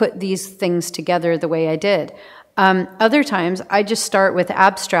and put these things together the way I did. Other times, I just start with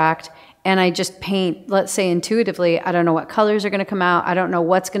abstract and I just paint, let's say intuitively. I don't know what colors are going to come out. I don't know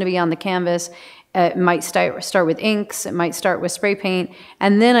what's going to be on the canvas. It might start with inks. It might start with spray paint.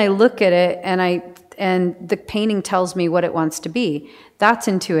 And then I look at it and the painting tells me what it wants to be. That's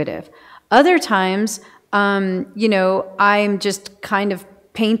intuitive. Other times, I'm just kind of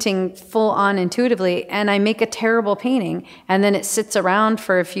painting full on intuitively, and I make a terrible painting, and then it sits around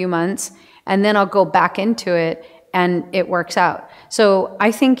for a few months, and then I'll go back into it and it works out. So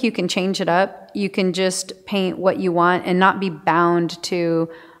I think you can change it up. You can just paint what you want and not be bound to,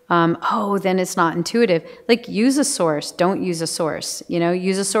 then it's not intuitive. Like, use a source, don't use a source,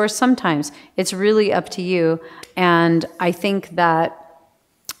 use a source sometimes. It's really up to you. And I think that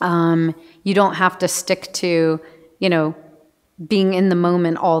you don't have to stick to, being in the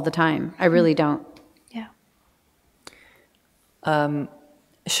moment all the time. I really don't. Yeah.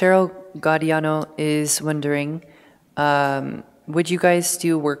 Cheryl Gaudiano is wondering, would you guys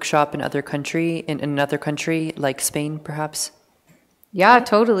do a workshop in another country, like Spain, perhaps? Yeah,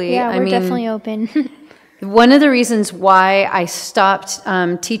 totally. Yeah, we're definitely open. One of the reasons why I stopped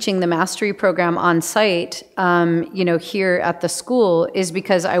teaching the mastery program on site, here at the school, is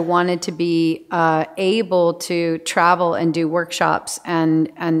because I wanted to be able to travel and do workshops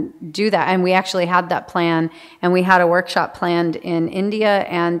and do that. And we actually had that plan, and we had a workshop planned in India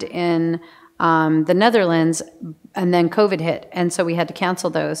and in the Netherlands, and then COVID hit, and so we had to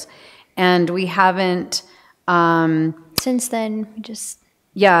cancel those. And we haven't... Since then, we just...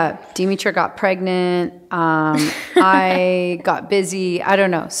 Yeah, Dimitra got pregnant. I got busy. I don't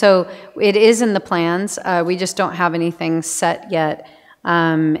know. So it is in the plans. We just don't have anything set yet.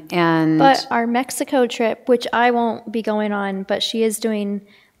 But our Mexico trip, which I won't be going on, but she is doing,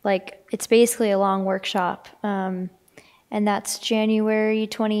 it's basically a long workshop. And that's January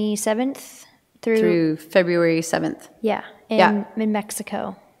 27th through February 7th. Yeah, in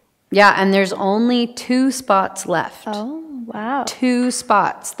Mexico. Yeah, and there's only 2 spots left. Oh, wow. 2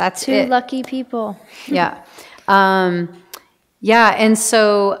 spots. That's Two it. lucky people. Yeah. And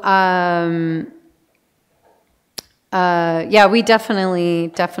so, we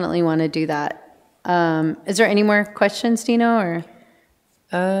definitely want to do that. Is there any more questions, Dino, or?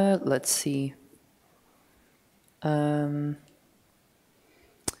 Let's see. I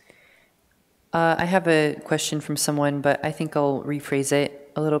have a question from someone, but I think I'll rephrase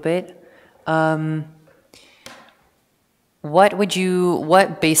it a little bit.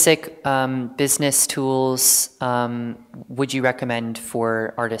 What basic business tools would you recommend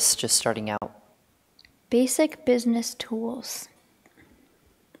for artists just starting out? Basic business tools.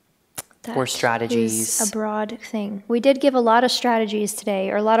 Or strategies. Is a broad thing. We did give a lot of strategies today,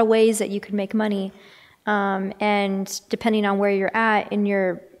 or a lot of ways that you could make money. And depending on where you're at in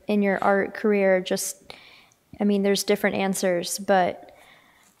your art career, there's different answers. But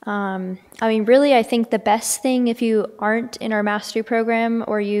really, I think the best thing, if you aren't in our mastery program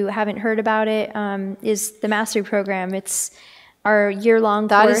or you haven't heard about it, is the mastery program. It's our year-long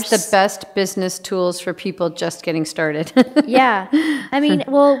course. That is the best business tools for people just getting started. Yeah.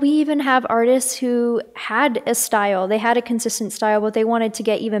 We even have artists who had a style. They had a consistent style, but they wanted to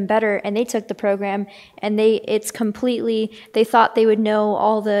get even better, and they took the program, and they thought they would know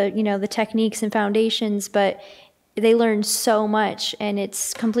all the, the techniques and foundations, but they learned so much, and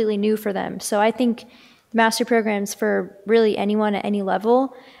it's completely new for them. So I think the master program's for really anyone at any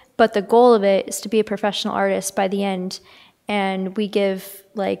level, but the goal of it is to be a professional artist by the end. And we give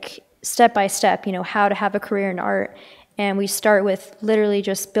step by step, how to have a career in art. And we start with literally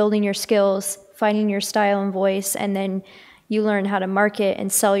just building your skills, finding your style and voice, and then you learn how to market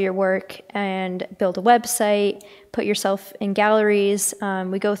and sell your work and build a website, put yourself in galleries.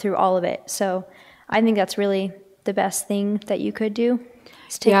 We go through all of it. So I think that's really the best thing that you could do,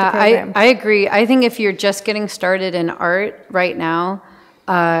 is take the program. I agree. I think if you're just getting started in art right now,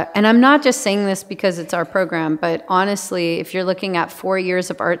 and I'm not just saying this because it's our program, but honestly, if you're looking at 4 years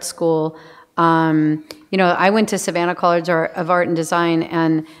of art school, I went to Savannah College of Art and Design,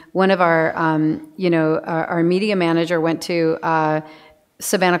 and one of our media manager went to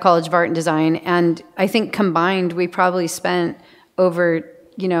Savannah College of Art and Design, and I think combined we probably spent over,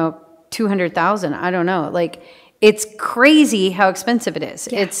 $200,000. I don't know. It's crazy how expensive it is.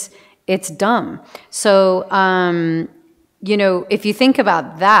 Yeah. It's dumb. So, if you think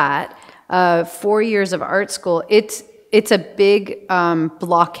about that, 4 years of art school, it's a big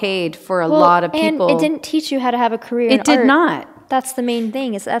blockade for a lot of people. And it didn't teach you how to have a career in art. It did not. That's the main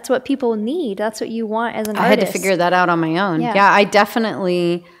thing. That's what people need. That's what you want as an artist. I had to figure that out on my own. Yeah, I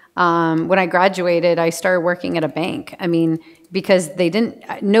definitely, when I graduated, I started working at a bank. Because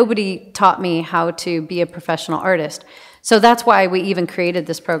nobody taught me how to be a professional artist. So that's why we even created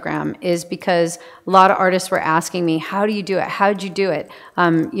this program, is because a lot of artists were asking me, how do you do it? How did you do it?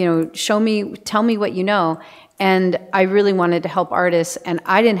 Show me, tell me what you know. And I really wanted to help artists, and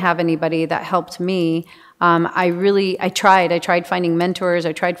I didn't have anybody that helped me. I tried finding mentors.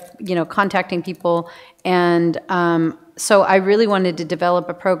 I tried, contacting people. And so I really wanted to develop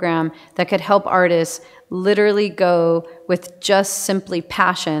a program that could help artists literally go with just simply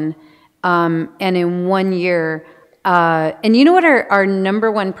passion. And in 1 year, and you know what our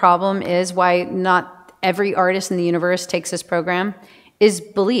number one problem is, why not every artist in the universe takes this program, is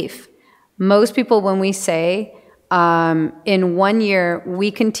belief. Most people, when we say, in 1 year,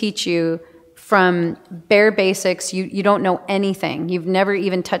 we can teach you from bare basics, you don't know anything, you've never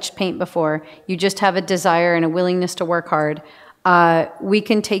even touched paint before, you just have a desire and a willingness to work hard, we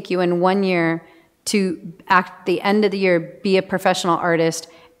can take you in 1 year to, at the end of the year, be a professional artist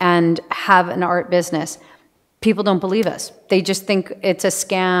and have an art business. People don't believe us. They just think it's a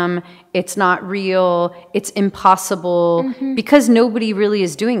scam, it's not real, it's impossible, because nobody really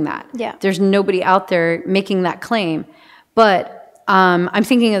is doing that. Yeah. There's nobody out there making that claim. But I'm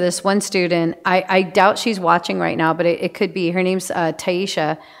thinking of this one student. I doubt she's watching right now, but it could be. Her name's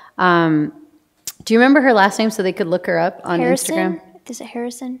Taisha. Do you remember her last name so they could look her up on Instagram? Is it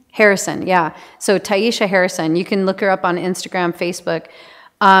Harrison? Harrison, yeah. So Taisha Harrison. You can look her up on Instagram, Facebook.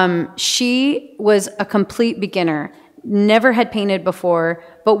 She was a complete beginner, never had painted before,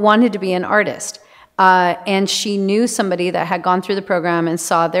 but wanted to be an artist. And she knew somebody that had gone through the program and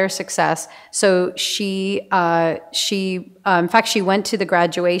saw their success. So in fact, she went to the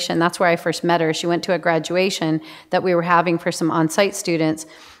graduation. That's where I first met her. She went to a graduation that we were having for some on-site students.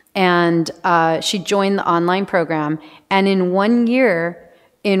 And she joined the online program. And in 1 year,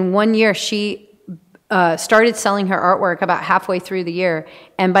 she started selling her artwork about halfway through the year.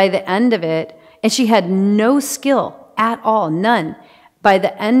 And by the end of it, and she had no skill at all, none. By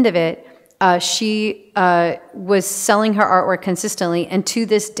the end of it, she was selling her artwork consistently, and to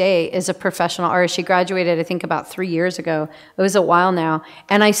this day is a professional artist. She graduated, I think, about 3 years ago. It was a while now.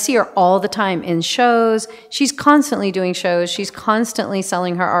 And I see her all the time in shows. She's constantly doing shows. She's constantly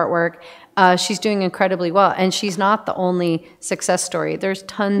selling her artwork. she's doing incredibly well. And she's not the only success story. There's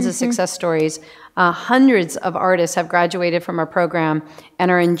tons of success stories. Hundreds of artists have graduated from our program and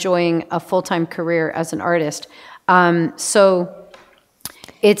are enjoying a full-time career as an artist. So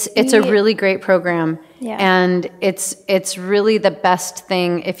it's a really great program. Yeah. And it's really the best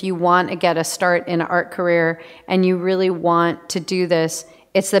thing if you want to get a start in an art career and you really want to do this.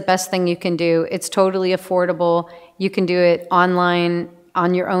 It's the best thing you can do. It's totally affordable. You can do it online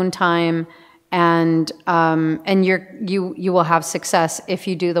on your own time, and you will have success if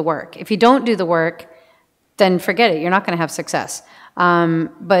you do the work. If you don't do the work, then forget it. You're not going to have success.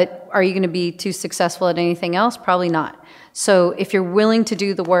 But are you going to be too successful at anything else? Probably not. So if you're willing to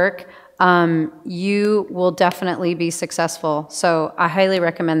do the work, you will definitely be successful. So I highly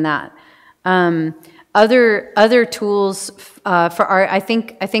recommend that. Other tools for art, I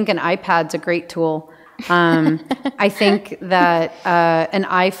think an iPad's a great tool. I think that an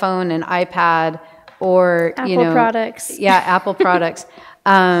iPhone, an iPad, or Apple products. Yeah, Apple products.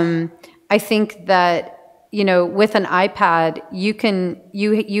 I think that with an iPad,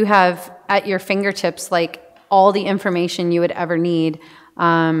 you have at your fingertips like all the information you would ever need.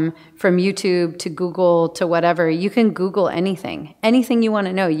 From YouTube to Google to whatever. You can Google anything. Anything you want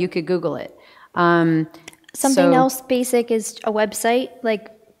to know, you could Google it. Something else basic is a website. Like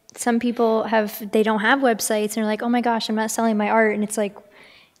some people they don't have websites and they're like, oh my gosh, I'm not selling my art. And it's like,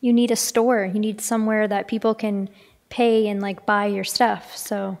 you need a store. You need somewhere that people can pay and like buy your stuff.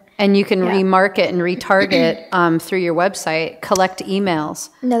 So. And you can remarket and retarget through your website, collect emails.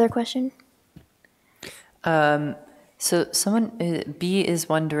 Another question? So someone, B is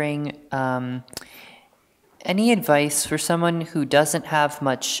wondering, any advice for someone who doesn't have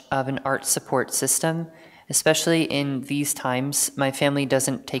much of an art support system, especially in these times? My family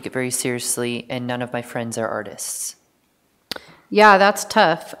doesn't take it very seriously, and none of my friends are artists. Yeah, that's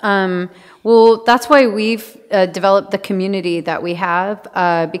tough. Well, that's why we've developed the community that we have,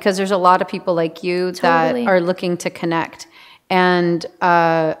 because there's a lot of people like you that are looking to connect. And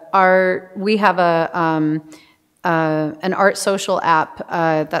we have an art social app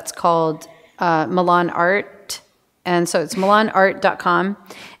that's called Milan Art, and so it's milanart.com,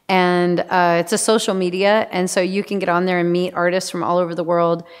 and it's a social media, and so you can get on there and meet artists from all over the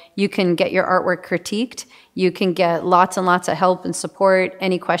world. You can get your artwork critiqued. You can get lots and lots of help and support.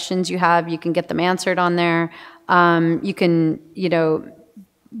 Any questions you have, you can get them answered on there. You can,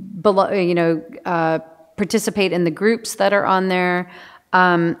 participate in the groups that are on there.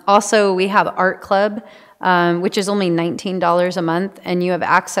 Also, we have Art Club, which is only $19 a month, and you have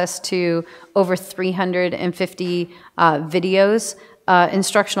access to over 350 videos,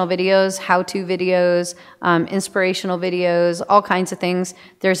 instructional videos, how-to videos, inspirational videos, all kinds of things.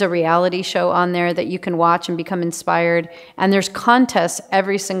 There's a reality show on there that you can watch and become inspired, and there's contests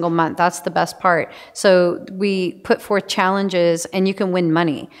every single month. That's the best part. So we put forth challenges, and you can win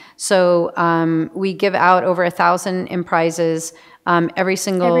money. So we give out over 1,000 in prizes every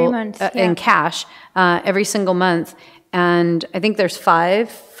month, in cash every single month, and I think there's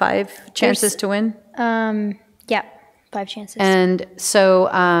five chances to win. Yeah, 5 chances. And so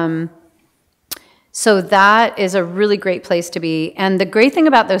so that is a really great place to be. And the great thing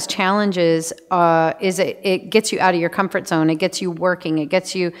about those challenges is it gets you out of your comfort zone. It gets you working. It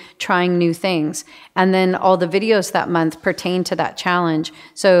gets you trying new things. And then all the videos that month pertain to that challenge.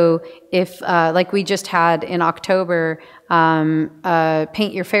 So if, like we just had in October,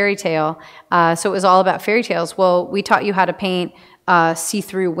 paint your fairy tale. So it was all about fairy tales. Well, we taught you how to paint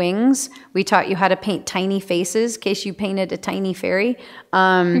see-through wings. We taught you how to paint tiny faces in case you painted a tiny fairy.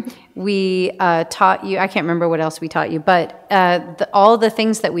 We taught you, I can't remember what else we taught you, but all the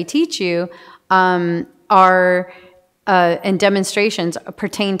things that we teach you are and demonstrations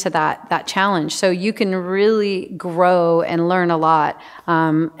pertain to that challenge. So you can really grow and learn a lot.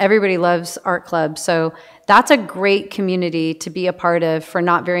 Everybody loves Art Club. So that's a great community to be a part of for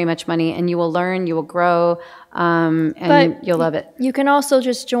not very much money, and you will learn, you will grow, and you'll love it. You can also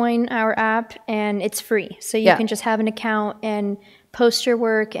just join our app, and it's free. So you can just have an account and post your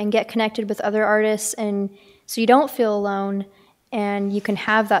work and get connected with other artists, and so you don't feel alone, and you can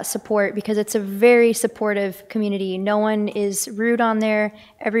have that support because it's a very supportive community. No one is rude on there.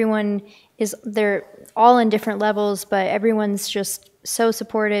 Everyone they're all in different levels, but everyone's just so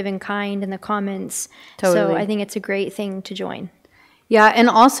supportive and kind in the comments. Totally. So I think it's a great thing to join. Yeah, and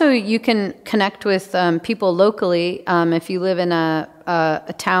also you can connect with people locally. If you live in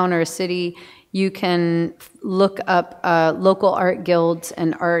a town or a city, you can look up local art guilds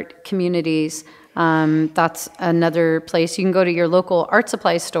and art communities. That's another place. You can go to your local art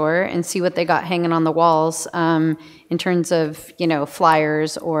supply store and see what they got hanging on the walls in terms of,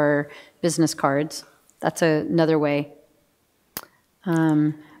 flyers or business cards. That's another way.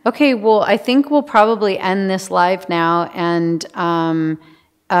 Okay, well, I think we'll probably end this live now, and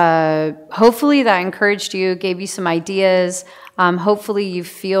hopefully that encouraged you, gave you some ideas. Hopefully you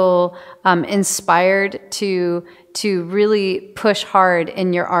feel inspired to really push hard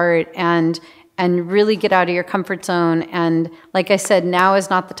in your art and really get out of your comfort zone. And like I said, now is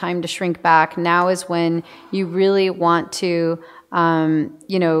not the time to shrink back. Now is when you really want to,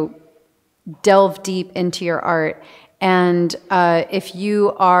 you know, delve deep into your art. And if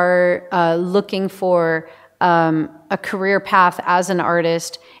you are looking for a career path as an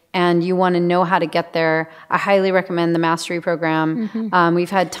artist and you want to know how to get there, I highly recommend the Mastery Program. We've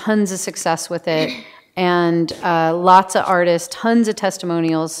had tons of success with it, and lots of artists, tons of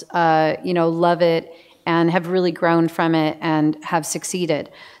testimonials, you know, love it and have really grown from it and have succeeded.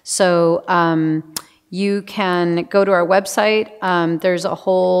 So you can go to our website. There's a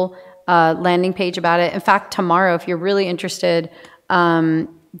whole landing page about it. In fact, tomorrow, if you're really interested,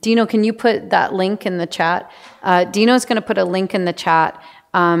 Dino, can you put that link in the chat? Dino's going to put a link in the chat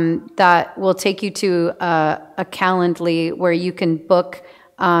that will take you to a Calendly where you can book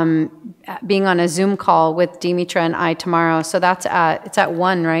being on a Zoom call with Dimitra and I tomorrow. So it's at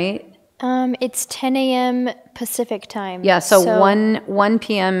 1, right? It's 10 a.m. Pacific time. Yeah, so 1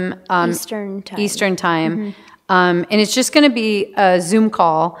 p.m. Eastern time. Eastern time. And it's just going to be a Zoom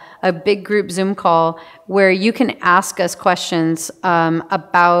call, a big group Zoom call, where you can ask us questions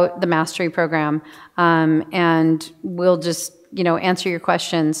about the Mastery Program, and we'll just, you know, answer your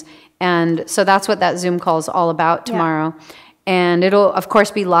questions. And so that's what that Zoom call is all about tomorrow. Yeah. And it'll, of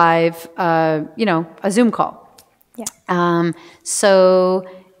course, be live, you know, a Zoom call. Yeah. So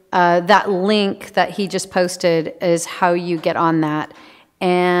that link that he just posted is how you get on that.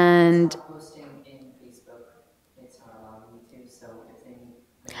 And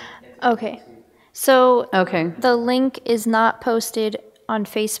okay. So okay. The link is not posted on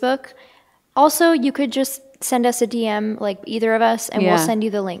Facebook. Also, you could just send us a DM, like either of us, and we'll send you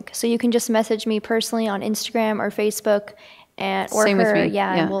the link. So you can just message me personally on Instagram or Facebook, or Same her, with me.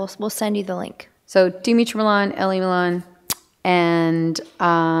 and we'll send you the link. So Dimitra Milan, Ellie Milan, and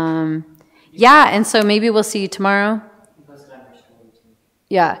and so maybe we'll see you tomorrow.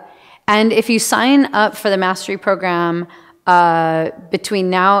 Yeah, and if you sign up for the Mastery Program between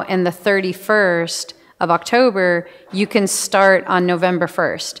now and the 31st of October, you can start on November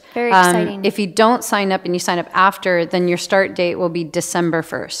 1st. Very exciting. If you don't sign up and you sign up after, then your start date will be December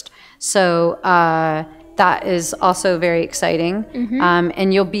 1st. So that is also very exciting.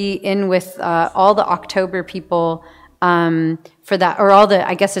 And you'll be in with all the October people for that, or all the,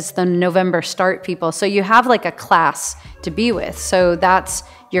 I guess it's the November start people. So you have like a class to be with. So that's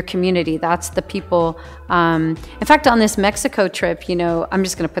your community. That's the people. In fact, on this Mexico trip, you know, I'm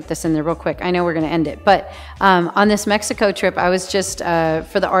just going to put this in there real quick. I know we're going to end it. But on this Mexico trip, I was just,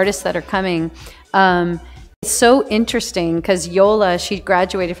 for the artists that are coming, it's so interesting because Yola, she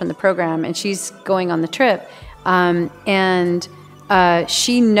graduated from the program and she's going on the trip. And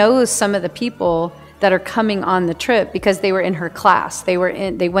she knows some of the people that are coming on the trip because they were in her class. They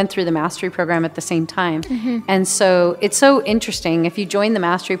went through the Mastery Program at the same time. And so it's so interesting. If you join the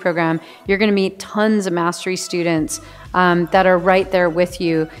Mastery Program, you're going to meet tons of Mastery students that are right there with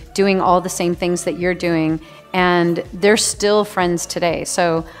you, doing all the same things that you're doing. And they're still friends today.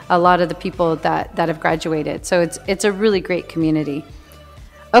 So a lot of the people that have graduated. So it's a really great community.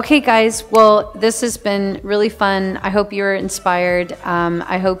 Okay, guys. Well, this has been really fun. I hope you're inspired.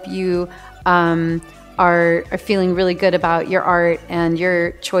 I hope you are feeling really good about your art and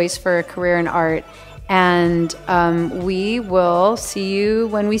your choice for a career in art. And we will see you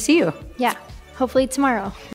when we see you. Yeah, hopefully tomorrow.